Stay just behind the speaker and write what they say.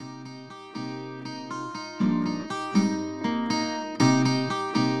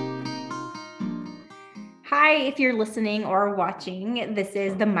Hi, if you're listening or watching, this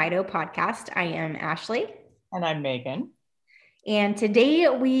is the Mito podcast. I am Ashley. And I'm Megan. And today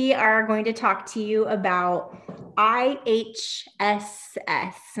we are going to talk to you about IHSS.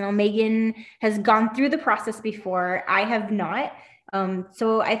 Now, Megan has gone through the process before. I have not.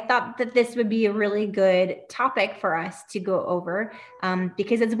 So I thought that this would be a really good topic for us to go over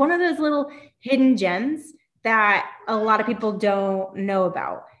because it's one of those little hidden gems that a lot of people don't know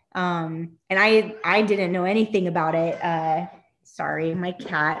about. And I didn't know anything about it. Sorry, my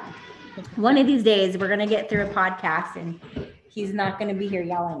cat. One of these days, we're going to get through a podcast and he's not going to be here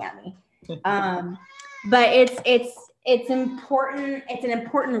yelling at me. But it's important. It's an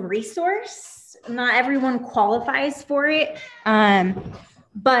important resource. Not everyone qualifies for it.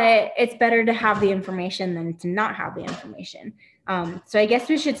 But it's better to have the information than to not have the information. So I guess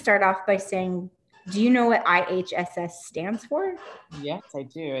we should start off by saying, do you know what IHSS stands for? Yes, I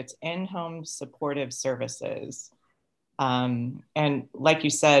do. It's In-Home Supportive Services. And like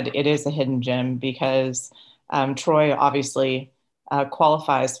you said, it is a hidden gem because Troy obviously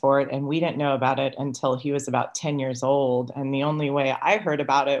qualifies for it, and we didn't know about it until he was about 10 years old. And the only way I heard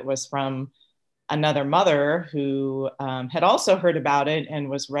about it was from another mother who had also heard about it and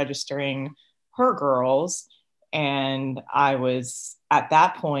was registering her girls. And I was at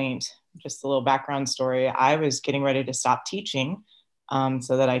that point, just a little background story, I was getting ready to stop teaching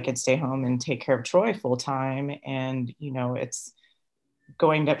so that I could stay home and take care of Troy full time. And, you know, it's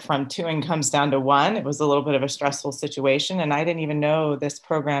going from 2 incomes down to 1. It was a little bit of a stressful situation. And I didn't even know this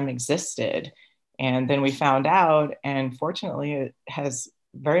program existed. And then we found out, and fortunately, it has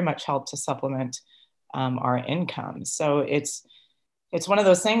very much helped to supplement our income. So it's one of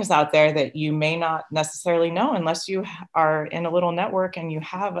those things out there that you may not necessarily know unless you are in a little network and you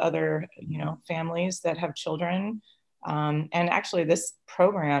have other, families that have children. And actually, this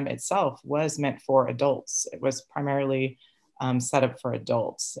program itself was meant for adults. It was primarily set up for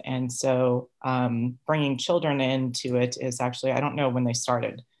adults. And so bringing children into it is actually, I don't know when they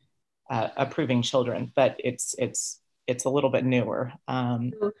started approving children, but it's a little bit newer. We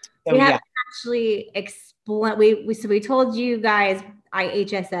haven't actually explained. We told you guys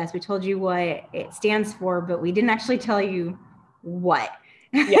IHSS. We told you what it stands for, but we didn't actually tell you what.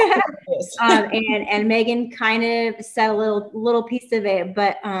 Yeah. And Megan kind of said a little piece of it,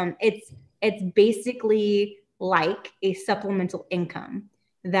 but it's basically like a supplemental income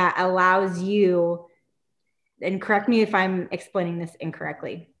that allows you, and correct me if I'm explaining this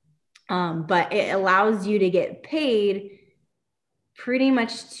incorrectly, but it allows you to get paid pretty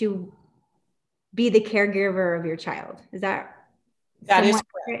much to be the caregiver of your child. Is that is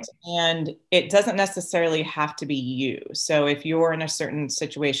correct? And it doesn't necessarily have to be you. So if you're in a certain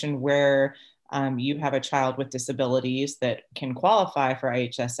situation where you have a child with disabilities that can qualify for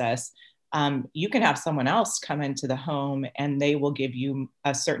IHSS, you can have someone else come into the home and they will give you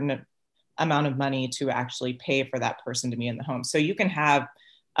a certain amount of money to actually pay for that person to be in the home. So you can have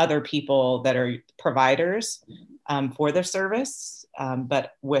other people that are providers for the service.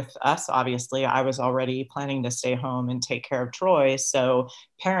 But with us, obviously, I was already planning to stay home and take care of Troy. So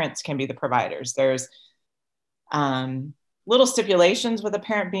parents can be the providers. There's little stipulations with a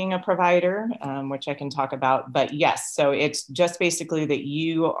parent being a provider, which I can talk about. But yes, so it's just basically that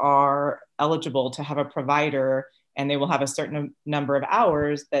you are eligible to have a provider, and they will have a certain number of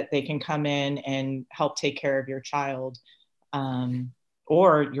hours that they can come in and help take care of your child.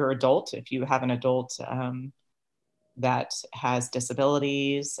 Or your adult, if you have an adult that has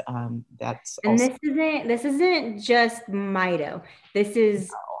disabilities. This isn't just Mito. This is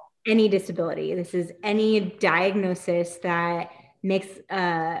any disability. This is any diagnosis that makes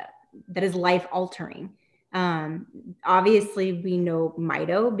that is life altering. Obviously, we know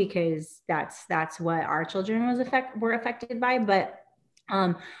Mito because that's what our children were affected by. But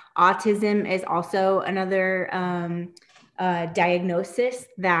autism is also another diagnosis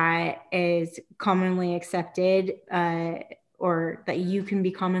that is commonly accepted or that you can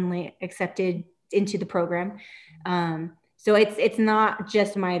be commonly accepted into the program. So it's not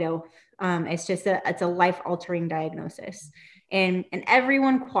just Mito. It's a life-altering diagnosis, and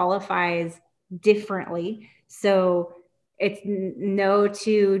everyone qualifies differently. So it's no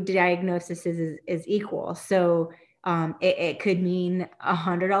two diagnoses is equal. So it could mean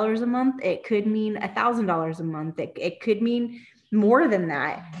 $100 a month. It could mean $1,000 a month. It could mean more than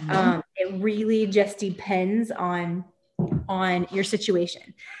that. It really just depends on your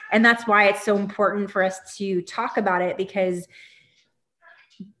situation. And that's why it's so important for us to talk about it because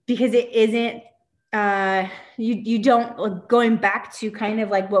it isn't, you don't, going back to kind of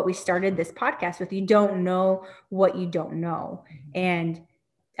like what we started this podcast with, you don't know what you don't know. And,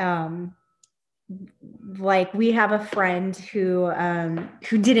 like we have a friend who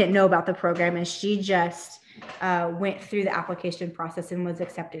didn't know about the program, and she just went through the application process and was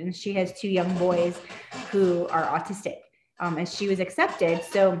accepted. And she has 2 young boys who are autistic, and she was accepted.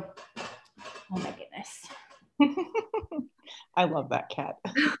 So, oh my goodness. I love that cat.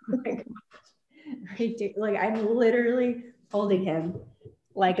 Oh my God. I do. Like, I'm literally holding him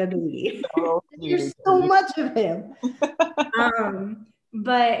like a baby. So There's so much of him.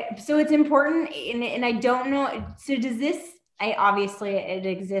 But so it's important, and I don't know. So does this? I obviously it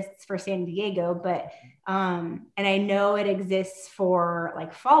exists for San Diego, but and I know it exists for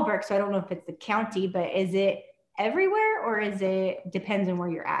like Fallbrook. So I don't know if it's the county, but is it everywhere, or is it depends on where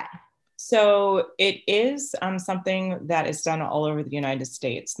you're at? So it is something that is done all over the United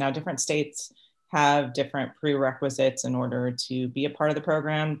States. Now, different states have different prerequisites in order to be a part of the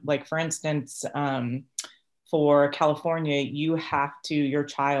program. Like, for instance, for California, you have to, your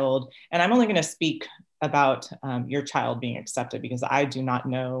child, and I'm only going to speak about your child being accepted because I do not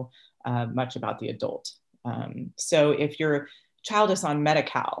know much about the adult. So if your child is on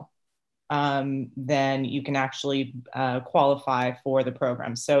Medi-Cal, then you can actually qualify for the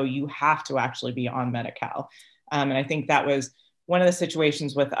program. So you have to actually be on Medi-Cal. And I think that was one of the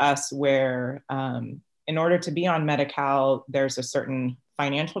situations with us where in order to be on Medi-Cal, there's a certain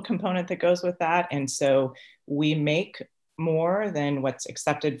financial component that goes with that. And so we make more than what's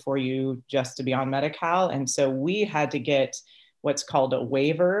accepted for you just to be on Medi-Cal. And so we had to get what's called a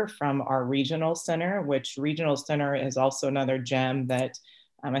waiver from our regional center, which regional center is also another gem that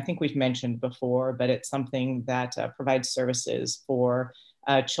I think we've mentioned before, but it's something that provides services for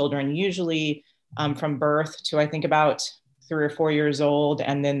children, usually from birth to I think about 3 or 4 years old.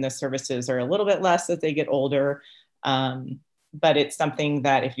 And then the services are a little bit less as they get older. But it's something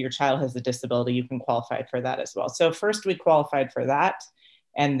that if your child has a disability, you can qualify for that as well. So first we qualified for that.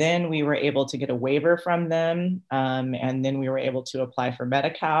 And then we were able to get a waiver from them. And then we were able to apply for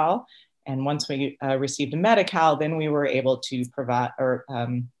Medi-Cal. And once we received a Medi-Cal, then we were able to provide or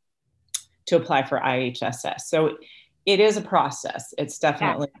to apply for IHSS. So it is a process. It's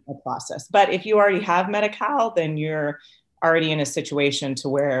definitely a process. But if you already have Medi-Cal, then you're already in a situation to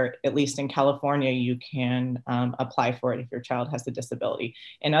where, at least in California, you can apply for it if your child has a disability.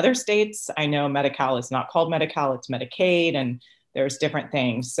 In other states, I know Medi-Cal is not called Medi-Cal, it's Medicaid, and there's different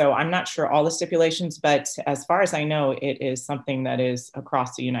things. So I'm not sure all the stipulations, but as far as I know, it is something that is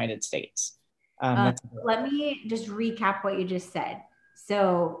across the United States. Let me just recap what you just said.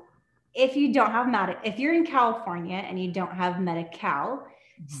 So if you don't have if you're in California and you don't have Medi-Cal,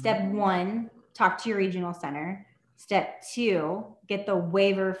 step 1, talk to your regional center. Step 2, get the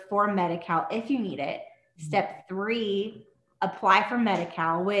waiver for Medi-Cal if you need it. Step 3, apply for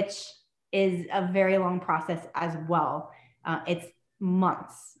Medi-Cal, which is a very long process as well. It's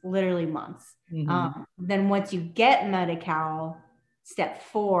months, literally months. Then once you get Medi-Cal, step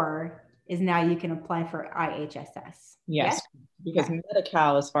 4 is now you can apply for IHSS. Yes, because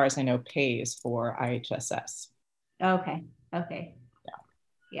Medi-Cal, as far as I know, pays for IHSS. Okay.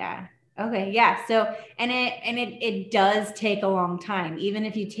 Yeah. Okay. Yeah. So, and it does take a long time. Even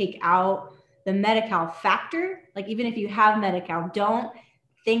if you take out the Medi-Cal factor, like even if you have Medi-Cal, don't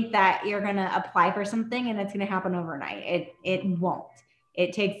think that you're going to apply for something and it's going to happen overnight. It won't.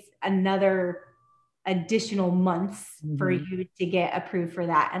 It takes another additional months for you to get approved for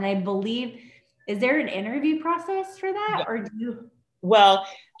that. And I believe, is there an interview process for that? Or do you? Well,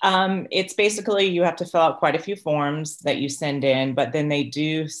 it's basically you have to fill out quite a few forms that you send in, but then they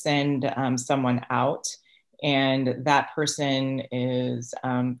do send someone out, and that person is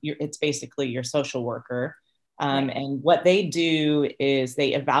it's basically your social worker. And what they do is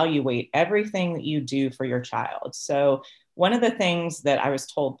they evaluate everything that you do for your child. So one of the things that I was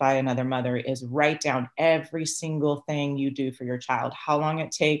told by another mother is write down every single thing you do for your child, how long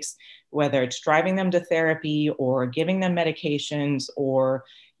it takes, whether it's driving them to therapy or giving them medications or,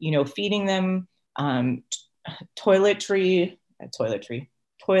 feeding them, toileting,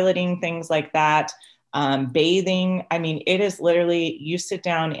 things like that, bathing. I mean, it is literally, you sit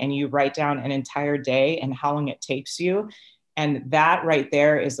down and you write down an entire day and how long it takes you. And that right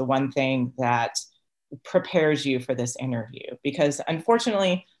there is the one thing that prepares you for this interview, because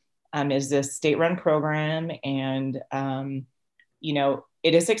unfortunately, is this state-run program, and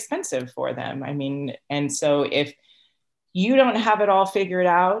it is expensive for them. I mean, and so if you don't have it all figured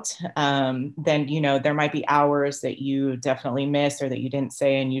out, then there might be hours that you definitely miss or that you didn't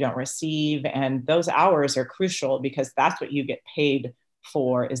say and you don't receive, and those hours are crucial because that's what you get paid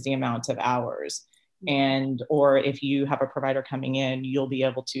for, is the amount of hours. And or if you have a provider coming in, you'll be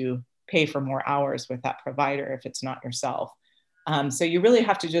able to pay for more hours with that provider if it's not yourself. So you really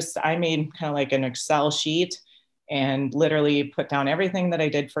have to I made kind of like an Excel sheet and literally put down everything that I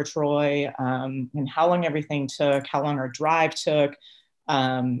did for Troy, and how long everything took, how long our drive took.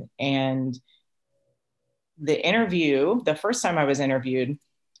 And the first time I was interviewed,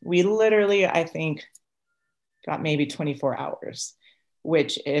 we literally, I think, got maybe 24 hours,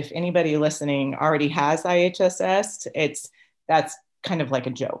 which if anybody listening already has IHSS, that's kind of like a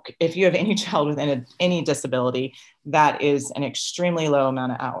joke. If you have any child with any disability, that is an extremely low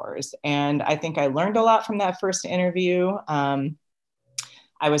amount of hours. And I think I learned a lot from that first interview.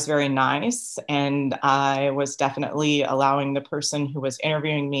 I was very nice, and I was definitely allowing the person who was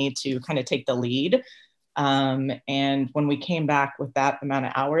interviewing me to kind of take the lead. And when we came back with that amount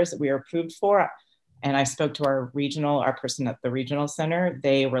of hours that we were approved for, and I spoke to our person at the regional center,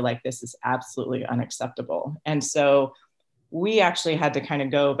 they were like, this is absolutely unacceptable. And so we actually had to kind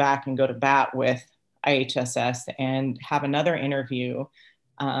of go back and go to bat with IHSS and have another interview.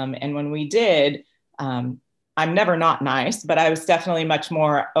 And when we did, I'm never not nice, but I was definitely much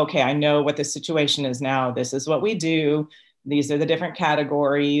more, okay, I know what the situation is now. This is what we do. These are the different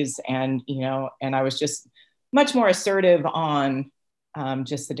categories. And, and I was just much more assertive on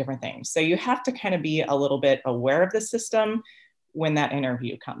just the different things. So you have to kind of be a little bit aware of the system when that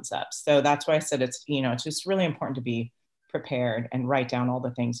interview comes up. So that's why I said it's just really important to be prepared and write down all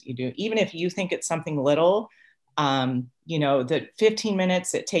the things that you do. Even if you think it's something little, the 15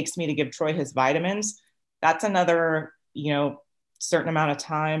 minutes it takes me to give Troy his vitamins, that's another, certain amount of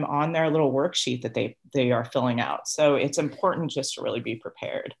time on their little worksheet that they are filling out. So it's important just to really be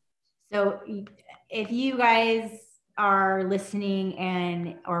prepared. So if you guys are listening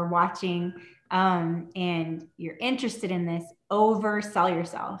and or watching, and you're interested in this, oversell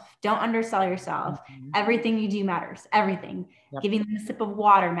yourself. Don't undersell yourself. Mm-hmm. Everything you do matters. Everything. Yep. Giving them a sip of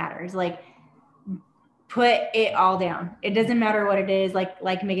water matters. Like, put it all down. It doesn't matter what it is.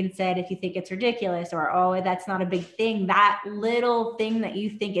 Like Megan said, if you think it's ridiculous or, oh, that's not a big thing, that little thing that you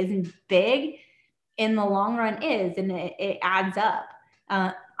think isn't big in the long run is, and it adds up.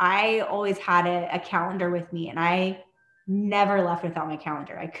 I always had a calendar with me, and I never left without my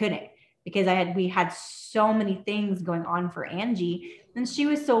calendar. I couldn't, because we had so many things going on for Angie, and she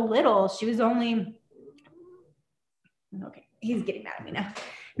was so little. She was only, okay, he's getting mad at me now,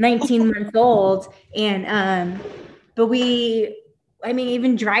 19 months old. And, but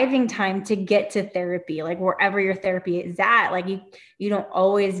even driving time to get to therapy, like wherever your therapy is at, like you don't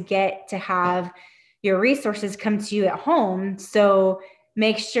always get to have your resources come to you at home. So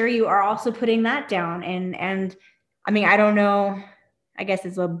make sure you are also putting that down. And I don't know, I guess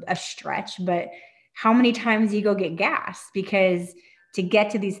it's a stretch, but how many times you go get gas? Because to get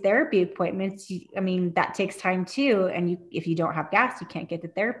to these therapy appointments, that takes time too. And if you don't have gas, you can't get to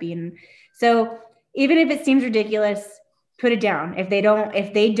therapy. And so even if it seems ridiculous, put it down. If they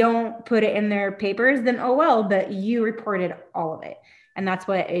don't put it in their papers, then oh well, but you reported all of it. And that's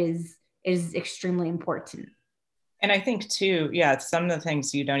what is extremely important. And I think too, some of the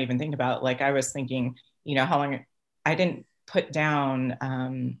things you don't even think about. Like I was thinking, how long I didn't put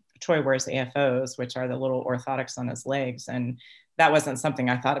down, Troy wears AFOs, which are the little orthotics on his legs. And that wasn't something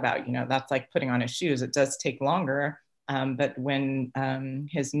I thought about, that's like putting on his shoes. It does take longer. But when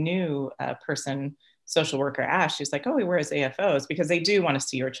his new social worker asked, she's like, oh, he wears AFOs, because they do want to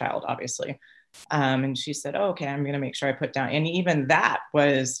see your child, obviously. And she said, oh, okay, I'm going to make sure I put down. And even that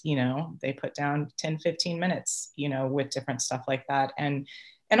was, they put down 10, 15 minutes, with different stuff like that. And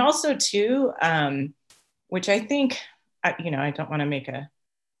also too, which I think, I don't want to make a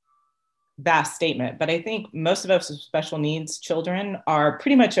vast statement, but I think most of us with special needs children are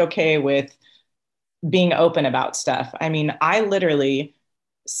pretty much okay with being open about stuff. I literally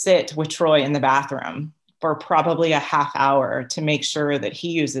sit with Troy in the bathroom for probably a half hour to make sure that he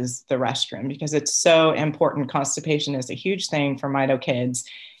uses the restroom, because it's so important. Constipation is a huge thing for Mito kids.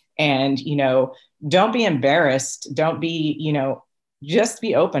 And, don't be embarrassed. Don't be, just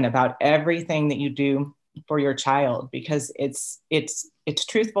be open about everything that you do for your child, because it's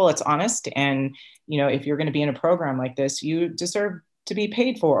truthful, it's honest. And, if you're going to be in a program like this, you deserve to be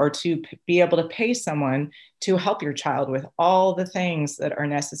paid for, or to be able to pay someone to help your child with all the things that are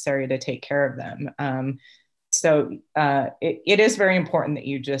necessary to take care of them. So it is very important that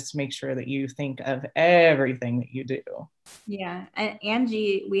you just make sure that you think of everything that you do. Yeah. And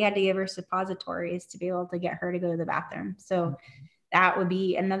Angie, we had to give her suppositories to be able to get her to go to the bathroom. So that would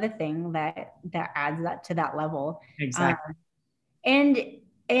be another thing that adds that to that level. Exactly.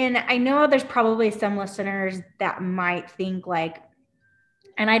 And I know there's probably some listeners that might think like,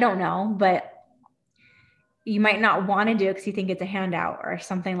 and I don't know, but you might not want to do it because you think it's a handout or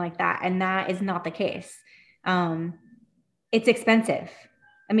something like that. And that is not the case. it's expensive.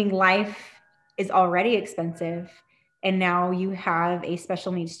 I mean, life is already expensive. And now you have a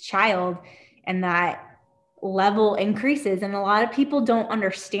special needs child, and that level increases. And a lot of people don't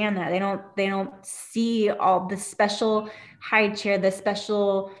understand that. They don't see all the special high chair, the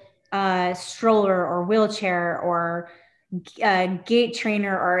special stroller or wheelchair or gait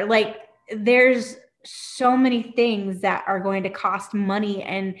trainer, or like there's so many things that are going to cost money,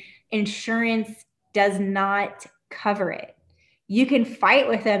 and insurance does not cover it. You can fight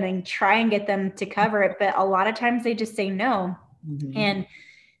with them and try and get them to cover it, but a lot of times they just say no. Mm-hmm. And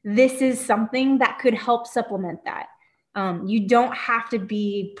this is something that could help supplement that. You don't have to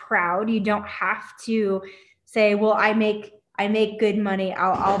be proud. You don't have to say, well, I make good money.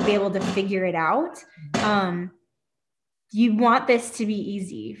 I'll be able to figure it out. You want this to be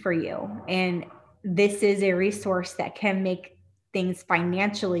easy for you. And this is a resource that can make things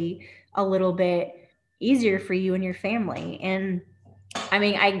financially a little bit easier for you and your family. And I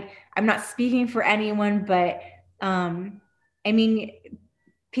mean, I'm not speaking for anyone, but I mean,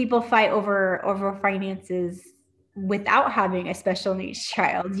 people fight over finances without having a special needs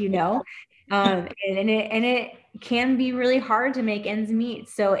child, you know, and it can be really hard to make ends meet.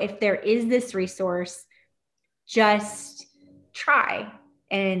 So if there is this resource, just try.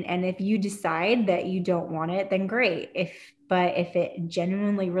 And if you decide that you don't want it, then great. But if it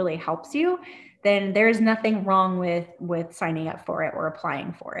genuinely really helps you, then there's nothing wrong with signing up for it or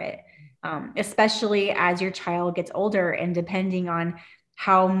applying for it. Especially as your child gets older, and depending on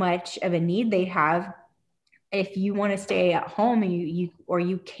how much of a need they have, if you want to stay at home and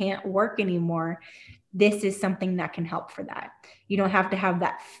you can't work anymore, this is something that can help for that. You don't have to have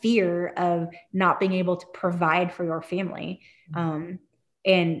that fear of not being able to provide for your family. And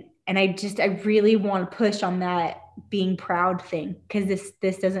I really want to push on that being proud thing, because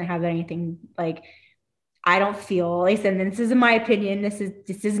this doesn't have anything, like, I don't feel, like I said, and this isn't my opinion. This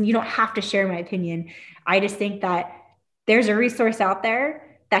isn't, you don't have to share my opinion. I just think that there's a resource out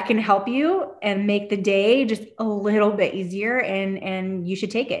there that can help you and make the day just a little bit easier, and you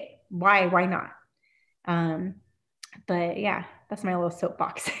should take it. Why not? But yeah, that's my little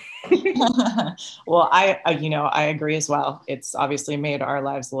soapbox. Well, I agree as well. It's obviously made our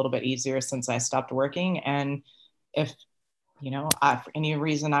lives a little bit easier since I stopped working. And if, for any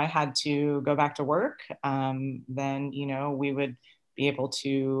reason I had to go back to work, then, we would be able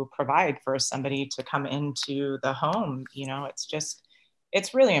to provide for somebody to come into the home.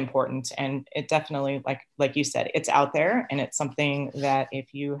 It's really important. And it definitely, like you said, it's out there, and it's something that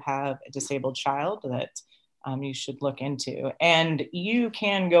if you have a disabled child, that you should look into. And you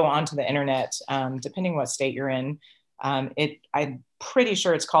can go onto the internet, depending what state you're in. I'm pretty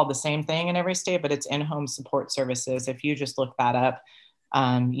sure it's called the same thing in every state, but it's in-home support services. If you just look that up,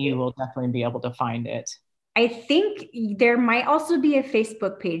 you will definitely be able to find it. I think there might also be a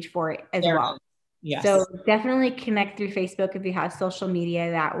Facebook page for it as well. Yes. So definitely connect through Facebook if you have social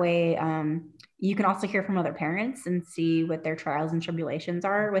media. That way, you can also hear from other parents and see what their trials and tribulations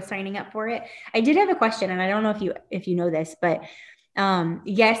are with signing up for it. I did have a question, and I don't know if you know this, but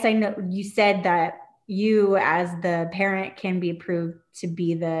yes, I know you said that you as the parent can be approved to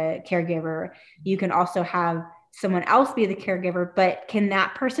be the caregiver. You can also have someone else be the caregiver, but can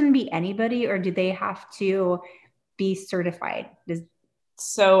that person be anybody, or do they have to be certified?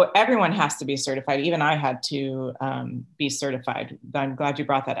 So everyone has to be certified. Even I had to be certified. I'm glad you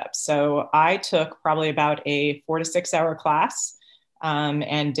brought that up. So I took probably about a 4 to 6 hour class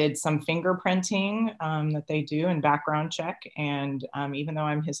and did some fingerprinting that they do and background check. And even though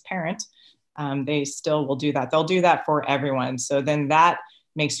I'm his parent, they still will do that. They'll do that for everyone. So then that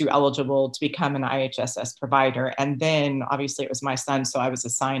makes you eligible to become an IHSS provider. And then obviously it was my son, so I was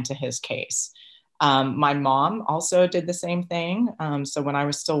assigned to his case. My mom also did the same thing. So when I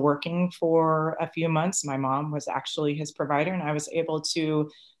was still working for a few months, my mom was actually his provider, and I was able to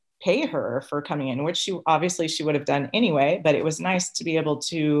pay her for coming in, which she would have done anyway, but it was nice to be able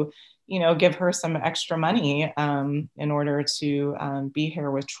to, give her some extra money in order to be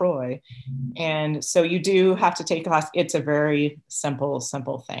here with Troy. And so you do have to take a class. It's a very simple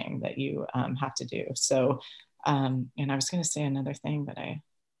thing that you have to do. So, and I was going to say another thing, but I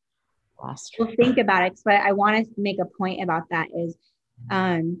lost. Well, think about it. But I want to make a point about that is,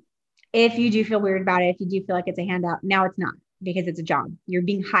 if you do feel weird about it, if you do feel like it's a handout, now it's not, because it's a job. You're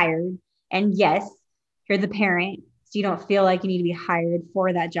being hired. And yes, you're the parent. So you don't feel like you need to be hired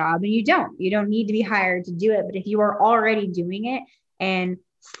for that job. And you don't need to be hired to do it. But if you are already doing it and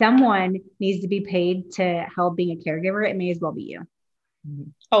someone needs to be paid to help being a caregiver, it may as well be you.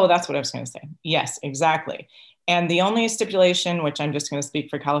 Oh, that's what I was going to say. Yes, exactly. And the only stipulation, which I'm just going to speak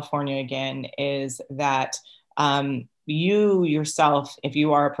for California again, is that you yourself, if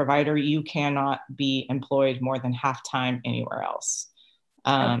you are a provider, you cannot be employed more than half time anywhere else.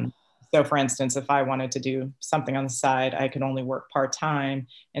 So for instance, if I wanted to do something on the side, I could only work part-time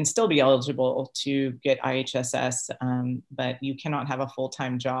and still be eligible to get IHSS, but you cannot have a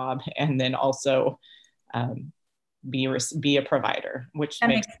full-time job and then also be a provider, which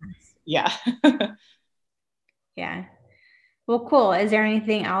makes sense. Yeah. Yeah. Well, cool. Is there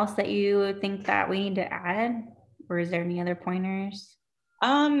anything else that you think that we need to add? Or is there any other pointers?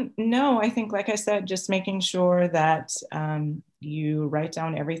 No, I think, like I said, just making sure that you write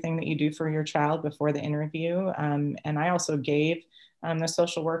down everything that you do for your child before the interview. And I also gave the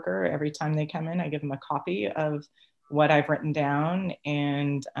social worker, every time they come in, I give them a copy of what I've written down.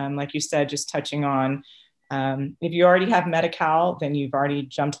 And like you said, just touching on, if you already have Medi-Cal, then you've already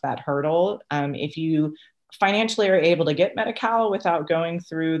jumped that hurdle. If you financially are able to get Medi-Cal without going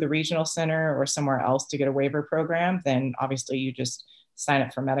through the regional center or somewhere else to get a waiver program, then obviously you just sign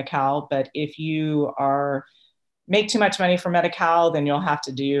up for Medi-Cal. But if you make too much money for Medi-Cal, then you'll have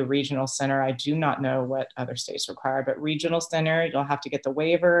to do regional center. I do not know what other states require, but regional center, you'll have to get the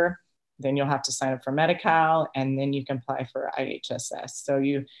waiver, then you'll have to sign up for Medi-Cal, and then you can apply for IHSS. So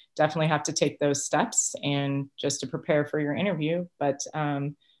you definitely have to take those steps and just to prepare for your interview. But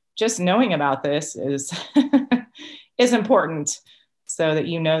just knowing about this is is important, so that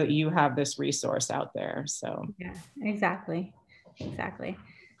you know that you have this resource out there. So yeah, exactly.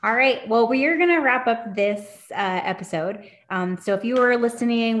 All right. Well, we are going to wrap up this episode. So if you were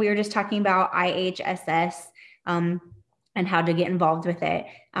listening, we were just talking about IHSS and how to get involved with it.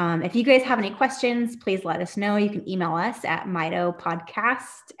 If you guys have any questions, please let us know. You can email us at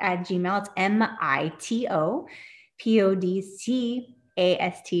mitopodcast@gmail.com. It's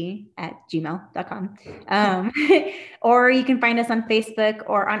mitopodcast@gmail.com. Or you can find us on Facebook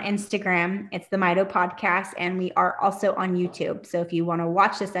or on Instagram. It's the Mito Podcast, and we are also on YouTube. So if you want to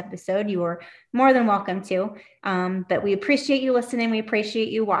watch this episode, you are more than welcome to. But we appreciate you listening. We appreciate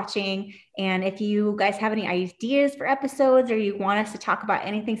you watching. And if you guys have any ideas for episodes or you want us to talk about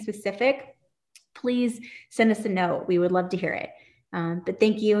anything specific, please send us a note. We would love to hear it. But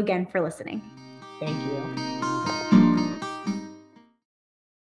thank you again for listening. Thank you.